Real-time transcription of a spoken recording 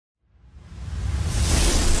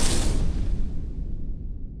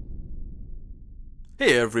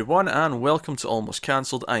Hey everyone, and welcome to Almost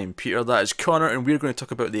Cancelled. I am Peter, that is Connor, and we're going to talk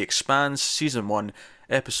about The Expanse, Season 1,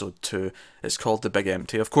 Episode 2. It's called The Big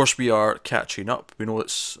Empty. Of course, we are catching up. We know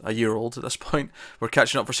it's a year old at this point. We're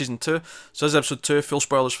catching up for Season 2. So this is Episode 2, full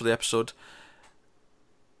spoilers for the episode.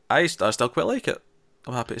 I still quite like it,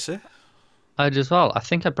 I'm happy to say. I did as well. I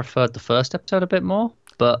think I preferred the first episode a bit more,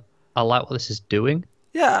 but I like what this is doing.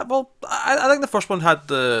 Yeah, well, I think the first one had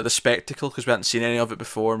the spectacle, because we hadn't seen any of it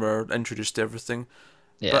before, and we're introduced to everything.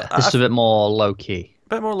 Yeah, But this is a bit more low key.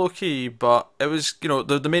 bit more low key, but it was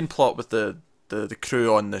the main plot with the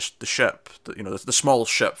crew on the ship, the small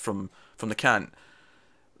ship from the Cant.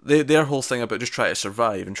 Their whole thing about just trying to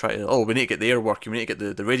survive and try to we need to get the air working, we need to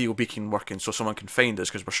get the radio beacon working so someone can find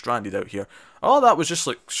us because we're stranded out here. All that was just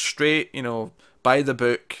like straight, by the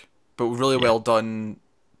book, but really Yeah. well done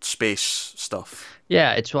space stuff.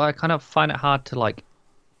 Yeah, it's why I kind of find it hard to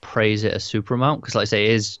praise it a super amount because, like I say,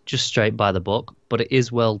 it is just straight by the book, but it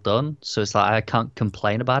is well done. So it's like I can't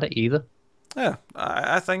complain about it either. Yeah,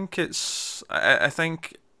 I think I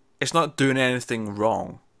think it's not doing anything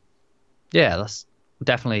wrong. Yeah, that's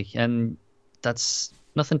definitely, and that's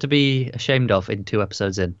nothing to be ashamed of in 2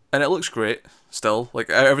 episodes in. And it looks great still. Like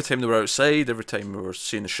every time they were outside, every time we were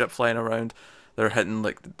seeing the ship flying around, they're hitting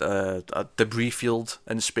like a debris field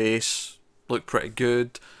in space. Looked pretty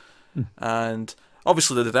good, and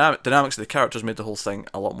obviously the dynamics of the characters made the whole thing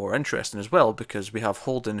a lot more interesting as well because we have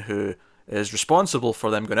Holden who is responsible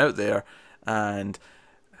for them going out there, and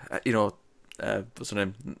what's her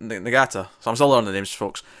name, Nagata. So I'm still learning the names,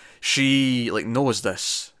 folks. She knows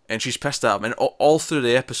this, and she's pissed at him, and all through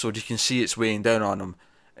the episode you can see it's weighing down on him,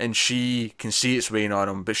 and she can see it's weighing on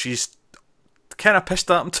him, but she's kind of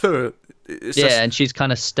pissed at him too. It's Yeah, just, and she's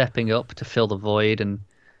kind of stepping up to fill the void, and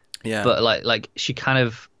yeah, but like she kind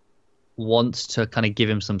of wants to kind of give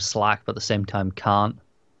him some slack, but at the same time can't.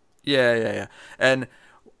 yeah, and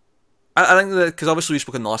I think that because obviously we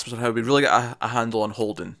spoke in the last episode how we really got a handle on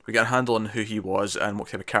Holden, we got a handle on who he was and what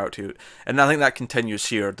type of character, and I think that continues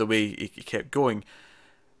here the way he kept going.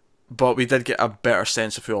 But we did get a better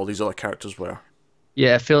sense of who all these other characters were.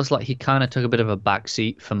 Yeah, it feels like he kind of took a bit of a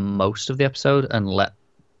backseat for most of the episode and let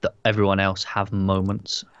everyone else have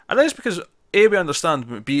moments. And that is because A, we understand,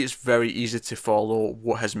 but B, it's very easy to follow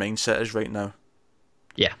what his mindset is right now.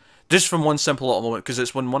 Yeah, Just from one simple little moment, because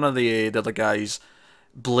it's when one of the other guys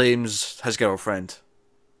blames his girlfriend.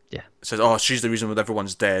 yeah, Says, "Oh, she's the reason that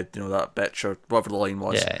everyone's dead." That bitch or whatever the line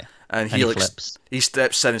was. yeah. And And he flips. he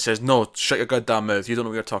steps in and says, "No, shut your goddamn mouth. You don't know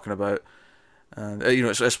what you're talking about." And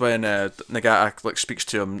it's when Nagata speaks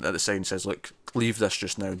to him at the side and says, "Look, leave this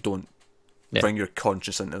just now. Don't Yeah, bring your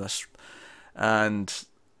conscience into this." And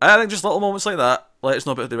I think just little moments like that let us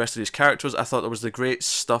know about the rest of these characters. I thought there was the great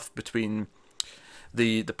stuff between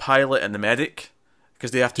the pilot and the medic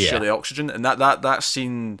because they have to share yeah, the oxygen, and that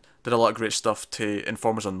scene did a lot of great stuff to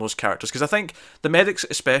inform us on those characters because I think the medics,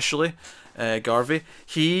 especially Garvey,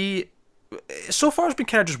 he so far has been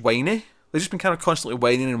kind of just whiny. He's just been kind of constantly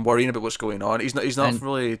whining and worrying about what's going on. He's not and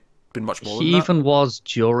really been much more than he that. even was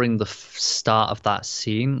during the start of that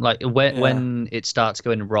scene. Like Yeah. when it starts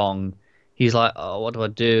going wrong, he's like, "Oh, what do I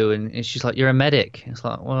do?" And she's like, "You're a medic." It's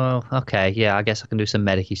like, "Well, okay, yeah, I guess I can do some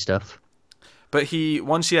medicy stuff." But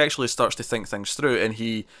once he actually starts to think things through, and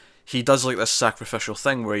he does like this sacrificial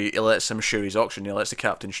thing where he lets him share his oxygen. He lets the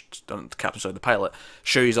captain, the pilot,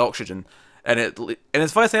 share his oxygen. And the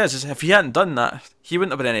funny thing is if he hadn't done that, he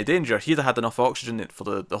wouldn't have been in any danger. He'd have had enough oxygen for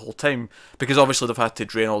the whole time because obviously they've had to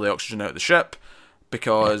drain all the oxygen out of the ship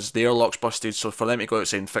because the airlock's busted. So for them to go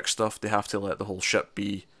outside and fix stuff, they have to let the whole ship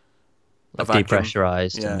be a Like vacuum.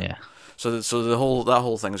 depressurized, and Yeah. yeah. So that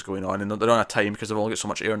whole thing is going on, and they're on a time because they've only got so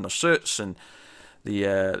much air in their suits, and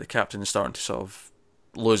the captain is starting to sort of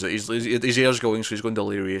lose it. His air's going, so he's going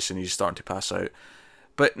delirious, and he's starting to pass out.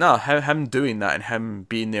 But no, him doing that and him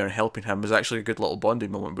being there and helping him was actually a good little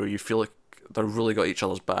bonding moment where you feel like they've really got each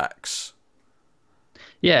other's backs.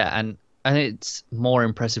 Yeah, and it's more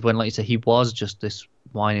impressive when, like you say, he was just this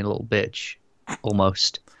whiny little bitch,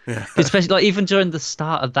 almost. Yeah, Especially like even during the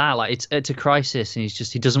start of that, like it's a crisis, and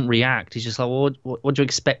he doesn't react. He's just like, well, what do you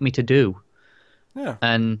expect me to do? yeah.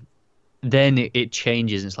 And then it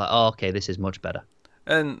changes, and it's like, oh, okay, this is much better.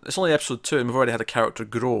 And it's only episode 2, and we've already had a character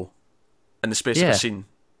grow in the space of a Yeah, scene.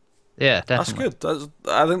 yeah, That's definitely. good.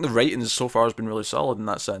 I think the writing so far has been really solid in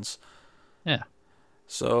that sense. Yeah,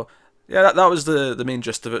 So yeah, that was the main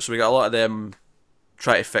gist of it. So we got a lot of them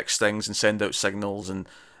try to fix things and send out signals and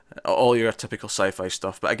all your typical sci-fi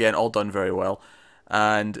stuff. But again, all done very well.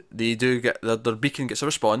 And they do get their beacon gets a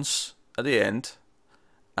response at the end,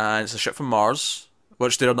 and it's a ship from Mars,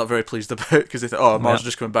 which they're not very pleased about because they thought, oh, Mars yeah, is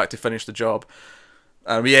just coming back to finish the job.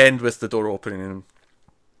 And we end with the door opening,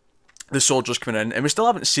 the soldiers coming in, and we still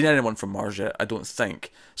haven't seen anyone from Mars yet, I don't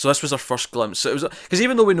think. So this was our first glimpse. So it was because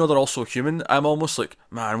even though we know they're also human, I'm almost like,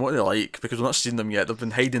 man, what are they like? Because we've not seen them yet. They've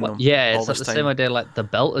been hiding Well, them yeah, all it's like this the time. same idea. Like the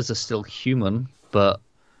Belters are still human, but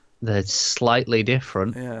they're slightly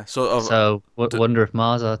different. Yeah. So So wonder if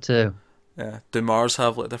Mars are too. yeah, do Mars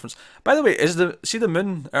have like a difference? By the way, is the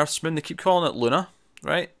moon, Earth's moon? They keep calling it Luna,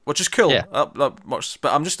 right? Which is cool. Yeah, That much.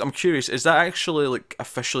 But I'm curious. Is that actually like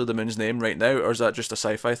officially the moon's name right now, or is that just a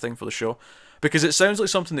sci-fi thing for the show? Because it sounds like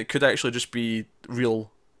something that could actually just be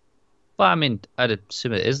real. well, I mean, I'd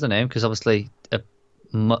assume it is the name because obviously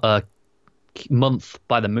a month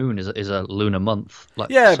by the moon is a lunar month. Like,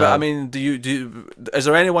 Yeah, but I so mean, is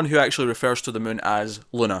there anyone who actually refers to the moon as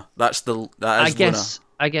Luna? That I is Luna.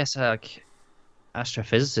 guess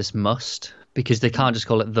astrophysicists must because they can't just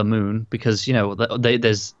call it the moon because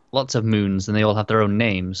there's lots of moons and they all have their own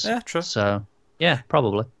names. Yeah, true. So yeah,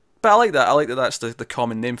 probably. But I like that. I like that. That's the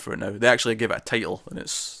common name for it now. They actually give it a title, and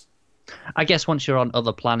it's I guess once you're on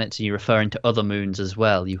other planets and you're referring to other moons as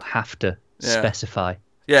well, you have to yeah, specify.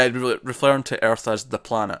 yeah, referring to Earth as the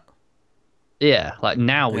planet. Yeah, like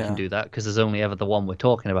now we can Yeah. do that because there's only ever the one we're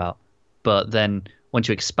talking about. But then once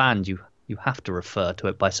you expand, you have to refer to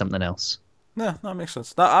it by something else. Yeah, that makes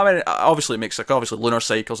sense. That, I mean, obviously it makes like obviously lunar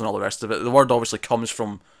cycles and all the rest of it. The word obviously comes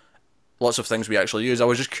from lots of things we actually use. I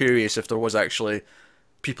was just curious if there was actually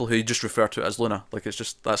people who just refer to it as Luna, like it's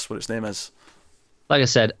just that's what its name is. Like I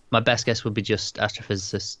said, my best guess would be just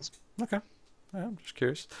astrophysicists. Okay, yeah, I'm just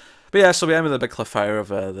curious. But yeah, so we end with a big cliffhanger of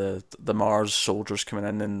the Mars soldiers coming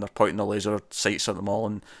in and they're pointing the laser sights at them all,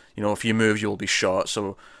 and if you move, you will be shot.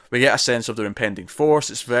 So we get a sense of their impending force.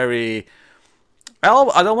 It's very.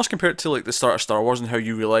 I'd almost compare it to like the start of Star Wars and how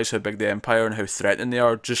you realise how big the Empire and how threatening they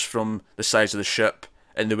are just from the size of the ship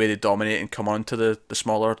and the way they dominate and come onto the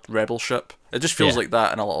smaller rebel ship. It just feels Yeah. like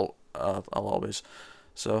that in a lot of ways.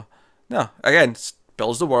 So yeah, again,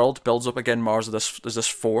 builds the world, builds up again Mars as this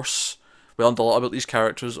force. We learned a lot about these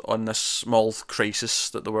characters on this small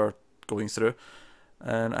crisis that they were going through,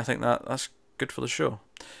 and I think that's good for the show.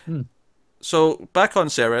 Hmm. So back on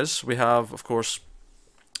Ceres, we have of course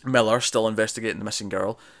Miller still investigating the missing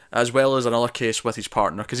girl, as well as another case with his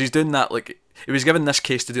partner, because he's doing that like he was given this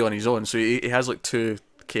case to do on his own, so he has like two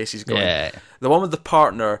cases going. Yeah, The one with the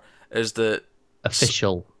partner is that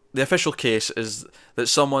official. the official case is that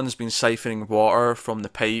someone's been siphoning water from the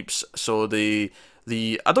pipes, so the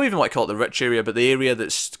I don't even want to call it the rich area, but the area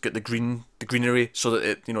that's got the greenery, so that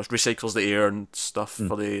it recycles the air and stuff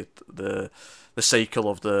for the cycle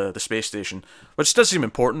of the space station, which does seem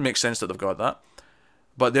important. Makes sense that they've got that.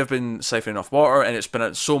 But they've been siphoning off water, and it's been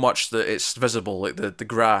out so much that it's visible. Like the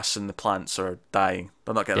grass and the plants are dying;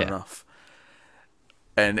 they're not getting Yeah. enough.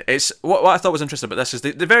 And it's what I thought was interesting about this is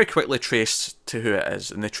they very quickly traced to who it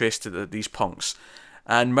is, and they traced to these punks.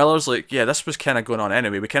 And Miller's like, yeah, this was kind of going on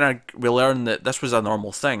anyway. We learned that this was a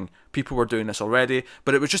normal thing. People were doing this already,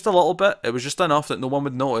 but it was just a little bit. It was just enough that no one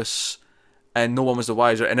would notice, and no one was the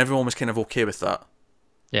wiser, and everyone was kind of okay with that.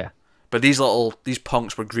 Yeah. But these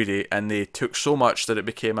punks were greedy, and they took so much that it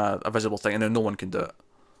became a visible thing, and now no one can do it.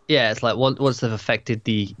 Yeah, it's like once they've affected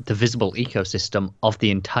the visible ecosystem of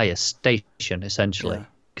the entire station, essentially, Yeah.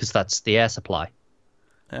 because that's the air supply.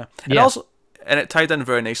 Yeah, and Yeah. also, and it tied in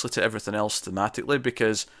very nicely to everything else thematically,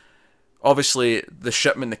 because obviously the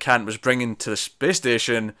shipment the Kant was bringing to the space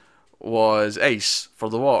station was ice for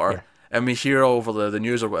the water, Yeah. and we hear over the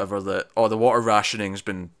news or whatever that the water rationing's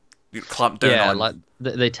been clamped down Yeah, on. like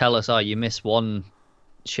they tell us, oh, you miss one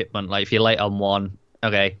shipment. Like if you're late on one,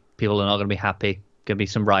 okay, people are not going to be happy. Going to be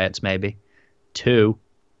some riots, maybe. Two,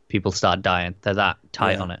 people start dying. They're that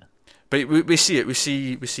tight Yeah. on it. But we see it. We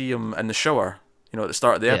see him in the shower, at the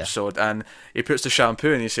start of the Yeah. episode, and he puts the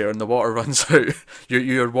shampoo in his hair, and the water runs out.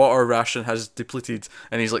 Your water ration has depleted,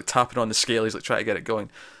 and he's like tapping on the scale. He's like trying to get it going.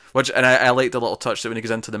 And I like the little touch that when he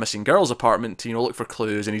goes into the missing girl's apartment to look for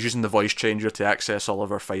clues, and he's using the voice changer to access all of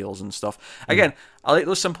her files and stuff. Again, I like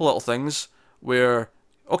those simple little things where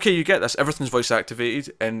okay, you get this, everything's voice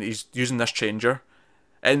activated, and he's using this changer.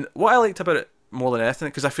 And what I liked about it more than anything,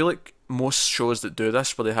 because I feel like most shows that do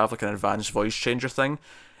this, where they have like an advanced voice changer thing,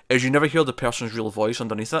 is you never hear the person's real voice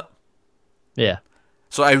underneath it. Yeah.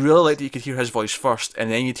 So I really liked that you could hear his voice first,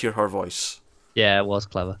 and then you'd hear her voice. Yeah, it was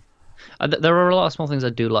clever. There are a lot of small things I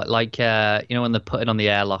do like when they're putting on the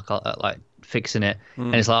airlock, like fixing it,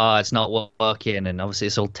 and it's like, oh, it's not working, and obviously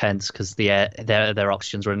it's all tense because their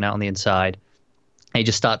oxygen's running out on the inside. And you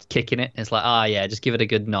just start kicking it, and it's like, yeah, just give it a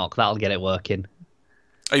good knock, that'll get it working.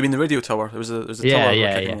 Oh, you mean the radio tower? There was a tower.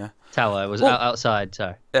 Yeah. Tower was outside.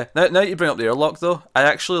 Sorry. Yeah. Now that you bring up the airlock, though, I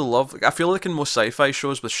actually love. I feel like in most sci-fi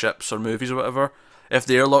shows with ships or movies or whatever, if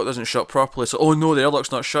the airlock doesn't shut properly. So, oh no, the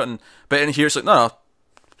airlock's not shutting. But in here, it's like, no,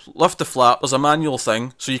 lift the flap. There's a manual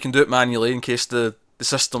thing, so you can do it manually in case the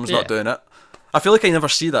system's not doing it. I feel like I never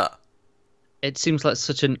see that. It seems like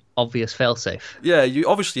such an obvious failsafe. Yeah,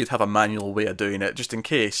 you'd have a manual way of doing it just in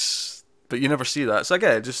case, but you never see that. So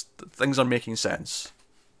again, just things are making sense.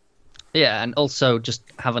 Yeah, and also just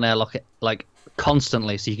have an airlock like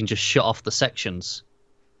constantly, so you can just shut off the sections.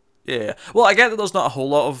 Yeah, well, I get that there's not a whole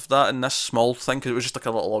lot of that in this small thing because it was just like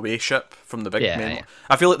a little away ship from the big main. Yeah.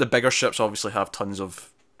 I feel like the bigger ships obviously have tons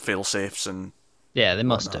of fail safes and Yeah, they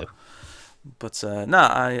must whatnot. do. But nah,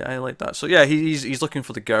 I like that. So yeah, he's looking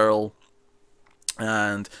for the girl,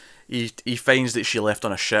 and he finds that she left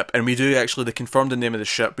on a ship, and we do actually they confirmed the name of the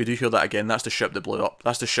ship. We do hear that again. That's the ship that blew up.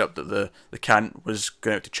 That's the ship that the Cant was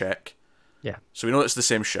going out to check. Yeah. So we know it's the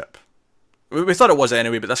same ship. We thought it was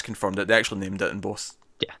anyway, but this confirmed it. They actually named it in both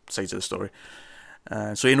sides of the story.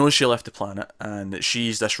 So he knows she left the planet, and that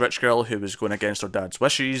she's this rich girl who was going against her dad's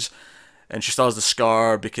wishes, and she still has the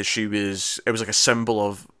scar because it was like a symbol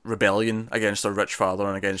of rebellion against her rich father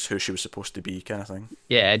and against who she was supposed to be, kind of thing.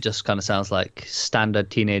 Yeah, it just kind of sounds like standard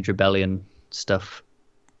teenage rebellion stuff.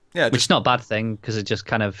 Yeah, which is not a bad thing because it just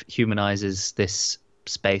kind of humanizes this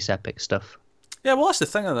space epic stuff. Yeah, well, that's the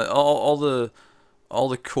thing, isn't it? All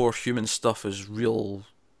the core human stuff is real.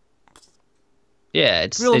 Yeah,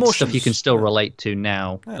 it's stuff you can still relate to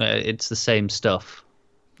now. Yeah. It's the same stuff.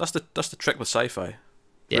 That's the trick with sci-fi,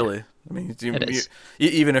 really. Yeah. I mean,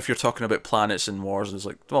 even if you're talking about planets and wars, it's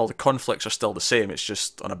like, well, the conflicts are still the same. It's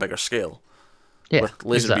just on a bigger scale. Yeah, with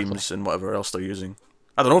laser beams and whatever else they're using.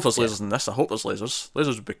 I don't know if there's lasers in this. I hope there's lasers.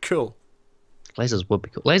 Lasers would be cool. Lasers would be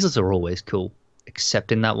cool. Lasers are always cool,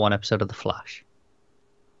 except in that one episode of The Flash.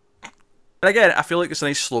 And again, I feel like it's a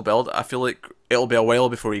nice slow build. I feel like it'll be a while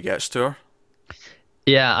before he gets to her.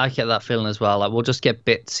 Yeah, I get that feeling as well. Like we'll just get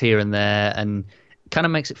bits here and there, and it kind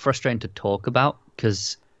of makes it frustrating to talk about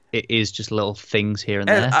because it is just little things here and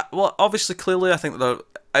there. Well, obviously, clearly, I think that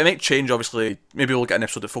it might change. Obviously, maybe we'll get an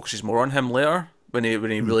episode that focuses more on him later when he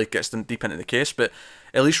really gets deep into the case. But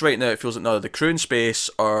at least right now, it feels like no, the crew in space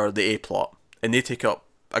are the A plot, and they take up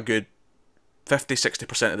a good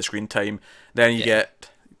 50-60% of the screen time. Then you get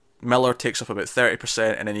Miller takes up about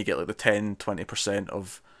 30%, and then you get like the 10-20%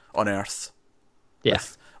 of on Earth. Yeah.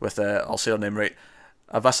 With I'll say her name right,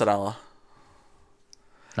 Avasarala.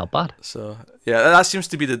 Not bad. So yeah, that seems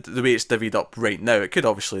to be the way it's divvied up right now. It could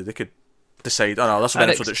obviously they could decide. Oh no, that's an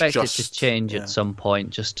episode that's just it to change at some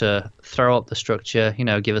point, just to throw up the structure.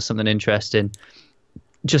 Give us something interesting.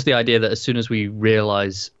 Just the idea that as soon as we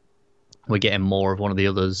realise we're getting more of one of the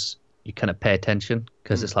others, you kind of pay attention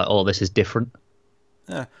because it's like, oh, this is different.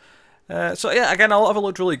 Yeah. So yeah, again, a lot of it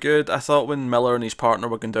looked really good. I thought when Miller and his partner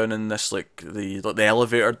were going down in this the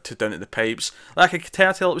elevator to down to the pipes, like I could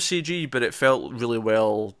tell it was CG, but it felt really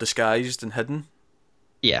well disguised and hidden.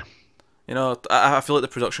 Yeah. I feel like the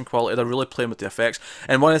production quality, they're really playing with the effects.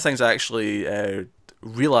 And one of the things I actually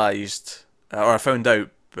realised, or I found out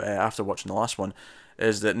after watching the last one,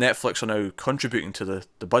 is that Netflix are now contributing to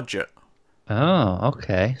the budget. Oh,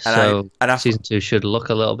 okay. So season 2 should look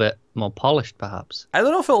a little bit more polished, perhaps. I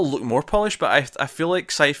don't know if it'll look more polished, but I feel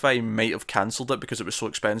like Sci-Fi might have cancelled it because it was so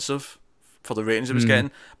expensive for the ratings it was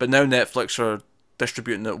getting. But now Netflix are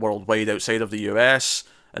distributing it worldwide outside of the US,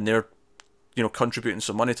 and they're contributing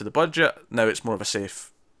some money to the budget. Now it's more of a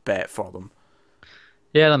safe bet for them.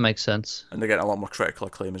 Yeah, that makes sense. And they're getting a lot more critical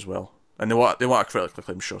acclaim as well. And they want a critical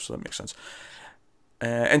acclaim show, so that makes sense.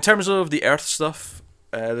 In terms of the Earth stuff,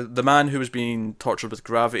 the man who was being tortured with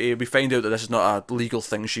gravity, we find out that this is not a legal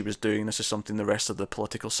thing she was doing. This is something the rest of the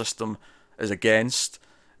political system is against,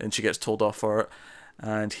 and she gets told off for it.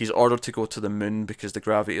 And he's ordered to go to the moon because the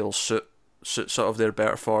gravity will suit sort of there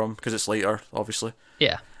better for him because it's lighter, obviously.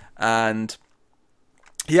 Yeah. And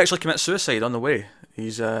he actually commits suicide on the way.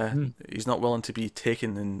 He's not willing to be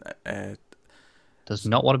taken and does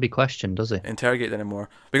not want to be questioned, does he? Interrogated anymore.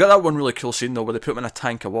 We got that one really cool scene though where they put him in a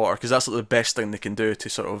tank of water because that's like the best thing they can do to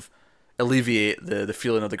sort of alleviate the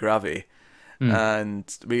feeling of the gravity. And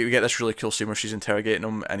we get this really cool scene where she's interrogating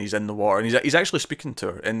him and he's in the water and he's actually speaking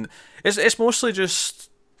to her, and it's mostly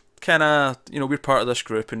just kind of we're part of this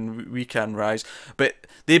group and we can rise, but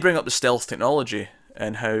they bring up the stealth technology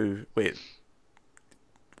and how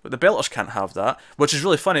the Belters can't have that, which is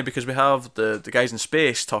really funny because we have the guys in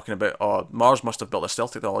space talking about, oh, Mars must have built a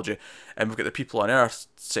stealth technology, and we've got the people on Earth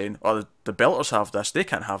saying, oh, the Belters have this, they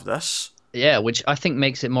can't have this. Yeah, which I think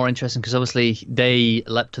makes it more interesting because obviously they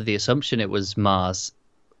leapt to the assumption it was Mars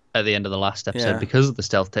at the end of the last episode because of the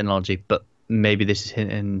stealth technology, but maybe this is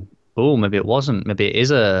hinting, maybe it wasn't, maybe it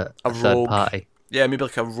is a third rogue party. Yeah, maybe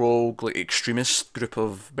like a rogue, like extremist group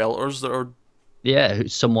of Belters that are yeah,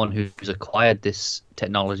 someone who's acquired this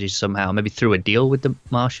technology somehow, maybe through a deal with the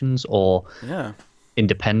Martians or Yeah.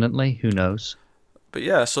 independently. Who knows? But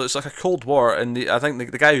yeah, so it's like a Cold War, and I think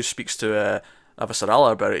the guy who speaks to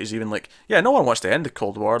Avasarala about it is even like, yeah, no one wants to end the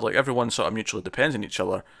Cold War. Like everyone sort of mutually depends on each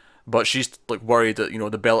other. But she's like worried that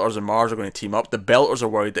the Belters and Mars are going to team up. The Belters are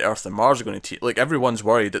worried that Earth and Mars are going to team. Like everyone's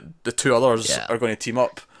worried that the two others Yeah. are going to team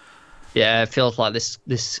up. Yeah, it feels like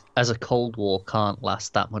this as a Cold War can't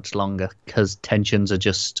last that much longer because tensions are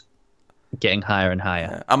just getting higher and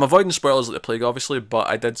higher. I'm avoiding spoilers like the plague, obviously, but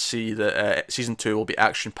I did see that season two will be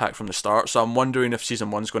action packed from the start. So I'm wondering if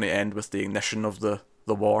season one's going to end with the ignition of the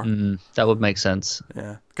war. That would make sense.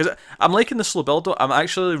 Yeah, because I'm liking the slow build. Though. I'm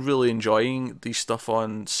actually really enjoying the stuff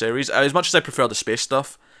on series. As much as I prefer the space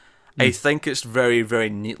stuff, I think it's very, very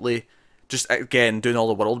neatly. Just again doing all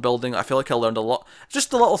the world building. I feel like I learned a lot.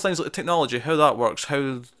 Just the little things like the technology, how that works,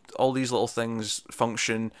 how all these little things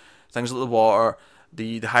function, things like the water,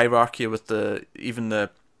 the hierarchy with the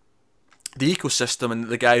ecosystem, and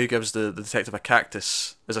the guy who gives the detective a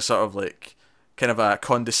cactus is a sort of like kind of a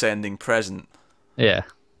condescending present. Yeah.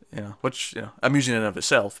 Which amusing in and of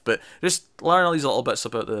itself, but just learning all these little bits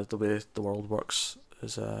about the way the world works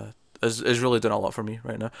is really doing a lot for me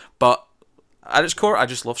right now. But at its core, I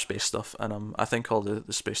just love space stuff, and I think all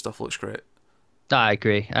the space stuff looks great. I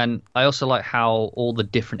agree. And I also like how all the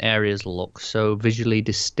different areas look so visually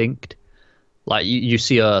distinct. Like you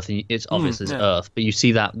see Earth, and it's obvious as Yeah, Earth, but you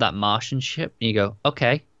see that Martian ship, and you go,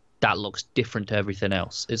 okay, that looks different to everything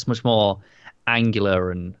else. It's much more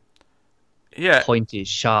angular and yeah, pointy,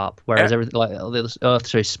 sharp, whereas everything like the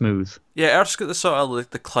Earth's very smooth. yeah. Earth's got the sort of like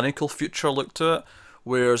the clinical future look to it,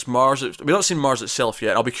 whereas Mars, we've not seen Mars itself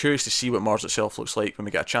yet. I'll be curious to see what Mars itself looks like when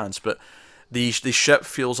we get a chance. But the ship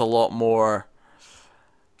feels a lot more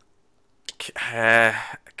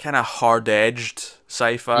kind of hard edged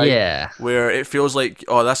sci-fi, Yeah. where it feels like,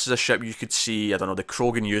 oh, this is a ship you could see, I don't know, the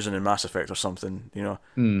Krogan using in Mass Effect or something. Yeah,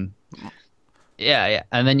 yeah.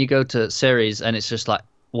 And then you go to series and it's just like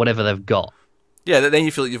whatever they've got. Yeah, then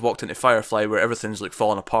you feel like you've walked into Firefly, where everything's like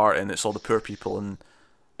falling apart and it's all the poor people, and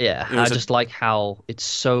Yeah, you know, I it's a, just like how it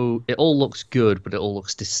all looks good, but it all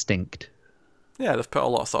looks distinct. yeah, they've put a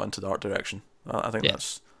lot of thought into the art direction. I think Yeah.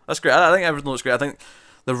 that's great. I think everything looks great. I think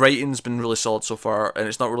the writing's been really solid so far, and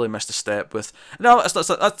it's not really missed a step with. No,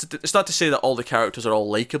 it's not to say that all the characters are all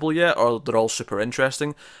likable yet, or they're all super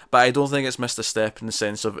interesting, but I don't think it's missed a step in the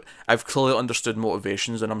sense of I've clearly understood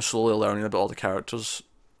motivations, and I'm slowly learning about all the characters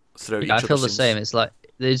throughout Yeah, I each of the feel the scenes. same. It's like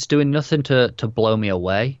it's doing nothing to blow me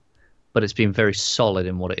away, but it's been very solid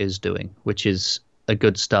in what it is doing, which is a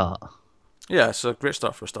good start. Yeah, it's a great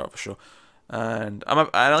start for sure. And and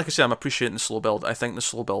like I say, I'm appreciating the slow build. I think the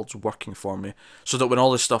slow build's working for me, so that when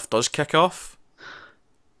all this stuff does kick off,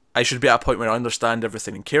 I should be at a point where I understand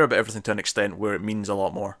everything and care about everything to an extent where it means a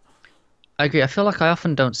lot more. I agree. I feel like I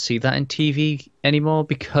often don't see that in TV anymore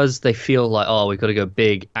because they feel like, oh, we've got to go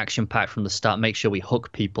big, action packed from the start, make sure we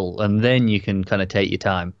hook people, and then you can kind of take your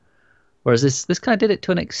time. Whereas this kind of did it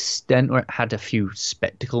to an extent where it had a few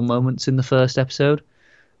spectacle moments in the first episode,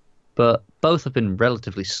 but both have been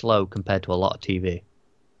relatively slow compared to a lot of TV.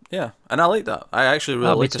 Yeah, and I like that. I actually really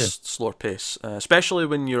Oh, me like a too. slower pace, especially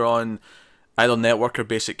when you're on either network or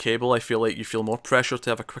basic cable. I feel like you feel more pressure to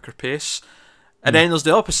have a quicker pace. And Mm. then there's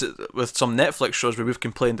the opposite with some Netflix shows where we've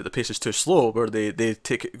complained that the pace is too slow, where they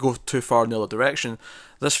go too far in the other direction.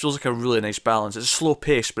 This feels like a really nice balance. It's a slow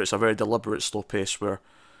pace, but it's a very deliberate slow pace where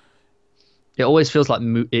It always feels like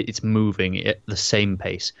it's moving at the same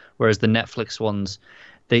pace, whereas the Netflix ones,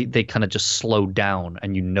 they kind of just slow down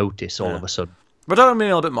and you notice all yeah. of a sudden. We're talking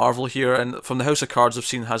mainly a bit Marvel here, and from the House of Cards I've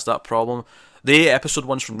seen has that problem. The episode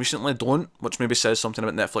ones from recently don't, which maybe says something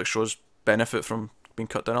about Netflix shows benefit from being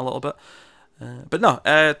cut down a little bit. But no,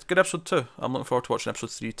 good episode 2. I'm looking forward to watching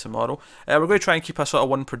episode 3 tomorrow. We're going to try and keep a sort of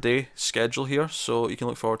one per day schedule here, so you can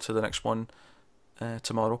look forward to the next one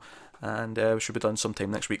tomorrow, and we should be done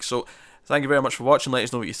sometime next week. So thank you very much for watching. Let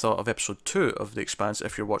us know what you thought of episode 2 of The Expanse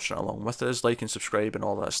if you're watching it along with us. Like and subscribe and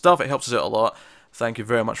all that stuff. It helps us out a lot. Thank you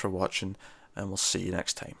very much for watching, and we'll see you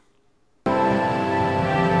next time.